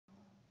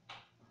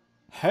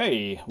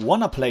Hey,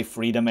 wanna play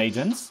Freedom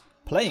Agents?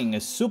 Playing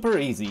is super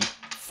easy.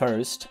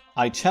 First,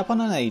 I tap on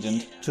an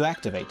agent to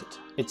activate it.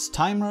 Its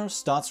timer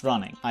starts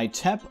running. I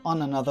tap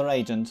on another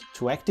agent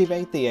to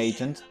activate the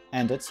agent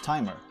and its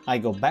timer. I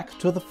go back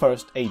to the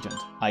first agent.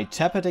 I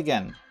tap it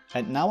again,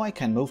 and now I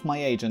can move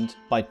my agent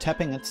by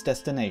tapping its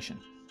destination.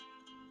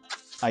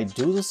 I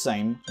do the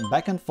same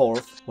back and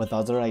forth with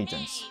other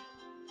agents.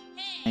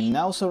 I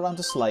now surround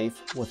a slave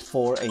with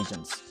 4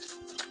 agents.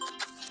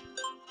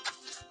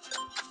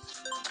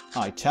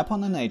 I tap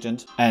on an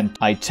agent and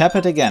I tap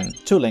it again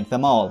to link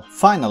them all.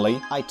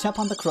 Finally, I tap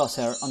on the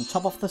crosshair on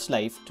top of the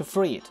slave to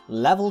free it.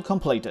 Level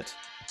completed.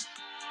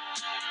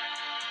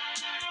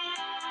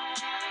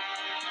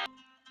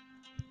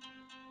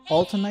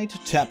 Alternate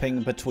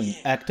tapping between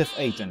active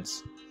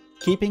agents,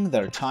 keeping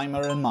their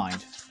timer in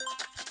mind.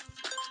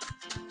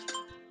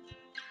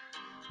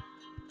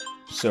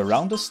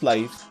 Surround a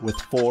slave with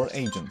 4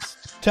 agents.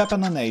 Tap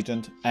on an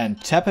agent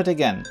and tap it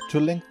again to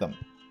link them.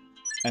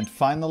 And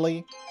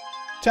finally,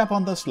 tap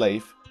on the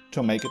slave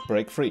to make it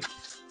break free.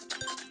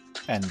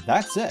 And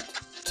that's it!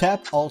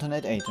 Tap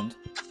alternate agent,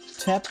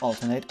 tap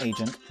alternate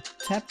agent,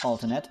 tap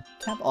alternate,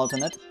 tap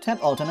alternate, tap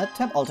alternate,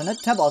 tap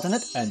alternate, tap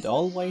alternate, and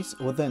always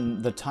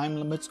within the time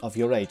limits of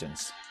your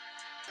agents.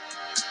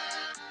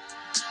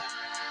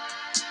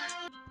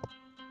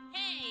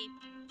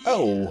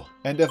 Oh,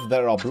 and if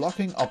there are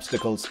blocking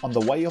obstacles on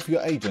the way of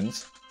your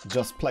agents,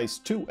 just place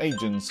 2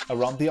 agents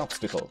around the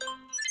obstacle.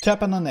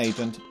 Tap on an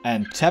agent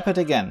and tap it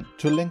again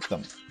to link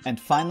them. And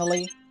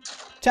finally,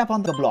 tap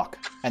on the block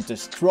and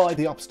destroy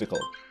the obstacle.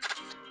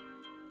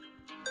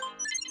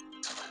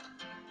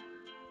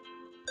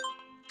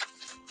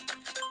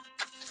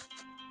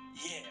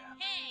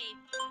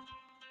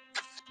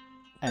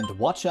 And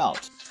watch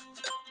out!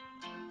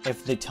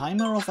 If the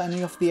timer of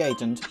any of the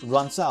agents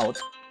runs out,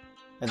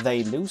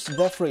 they lose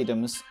their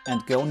freedoms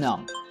and go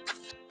numb.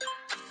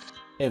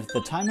 If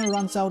the timer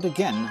runs out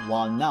again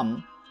while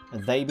numb,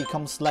 they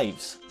become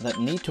slaves that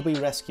need to be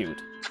rescued.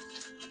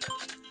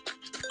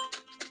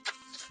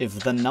 If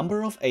the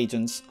number of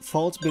agents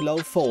falls below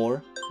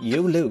 4,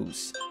 you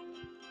lose.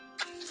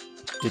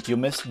 Did you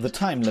miss the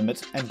time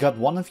limit and got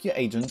one of your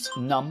agents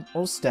numb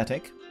or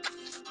static?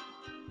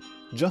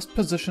 Just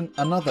position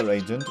another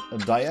agent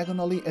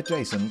diagonally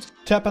adjacent,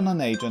 tap on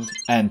an agent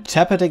and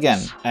tap it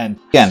again and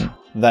again.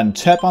 Then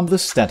tap on the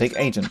static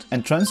agent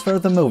and transfer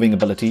the moving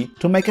ability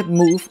to make it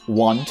move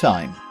 1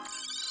 time.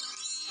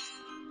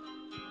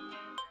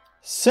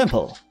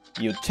 Simple!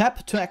 You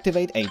tap to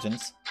activate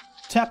agents,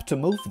 tap to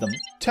move them,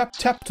 tap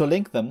to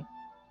link them,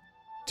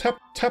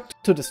 tap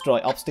to destroy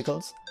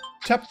obstacles,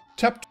 tap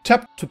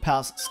to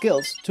pass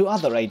skills to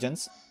other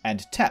agents,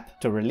 and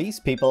tap to release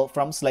people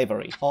from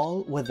slavery,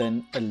 all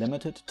within a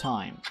limited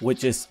time,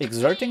 which is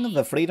exerting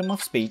the freedom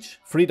of speech,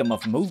 freedom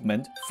of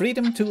movement,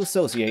 freedom to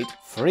associate,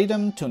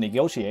 freedom to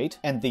negotiate,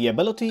 and the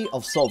ability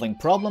of solving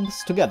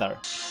problems together.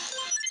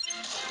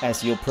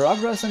 As you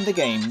progress in the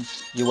game,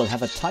 you will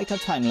have a tighter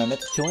time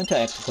limit to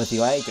interact with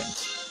your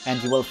agents,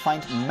 and you will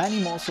find many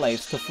more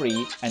slaves to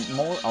free and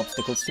more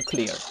obstacles to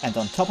clear. And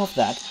on top of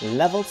that,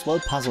 levels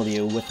will puzzle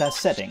you with their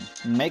setting,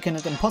 making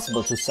it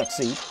impossible to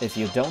succeed if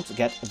you don't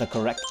get the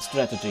correct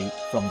strategy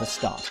from the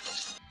start.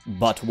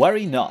 But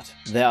worry not,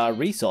 there are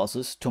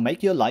resources to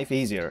make your life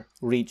easier.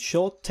 Read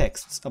short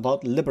texts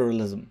about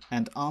liberalism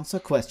and answer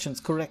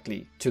questions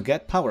correctly to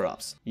get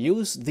power-ups.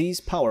 Use these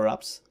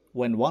power-ups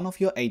when one of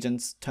your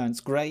agents turns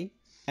grey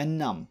and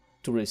numb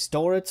to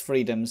restore its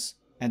freedoms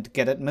and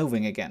get it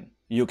moving again.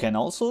 You can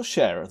also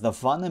share the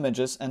fun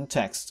images and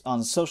text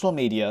on social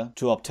media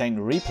to obtain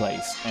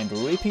replays and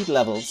repeat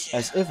levels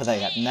as if they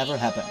had never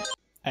happened.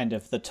 And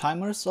if the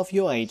timers of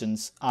your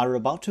agents are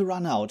about to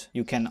run out,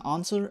 you can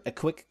answer a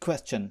quick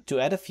question to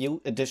add a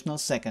few additional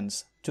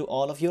seconds to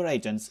all of your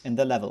agents in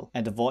the level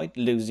and avoid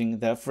losing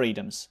their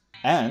freedoms.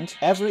 And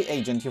every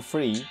agent you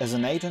free is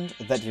an agent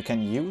that you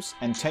can use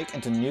and take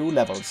into new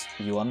levels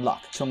you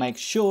unlock, to make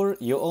sure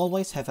you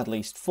always have at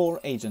least 4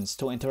 agents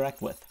to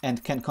interact with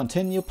and can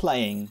continue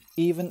playing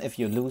even if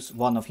you lose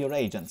one of your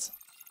agents.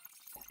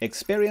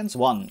 Experience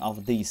one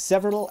of these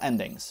several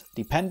endings,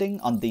 depending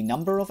on the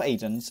number of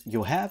agents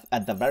you have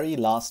at the very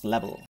last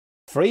level.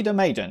 Freedom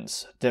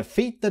Agents.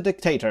 Defeat the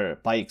dictator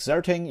by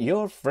exerting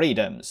your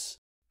freedoms.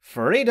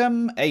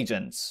 Freedom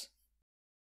Agents.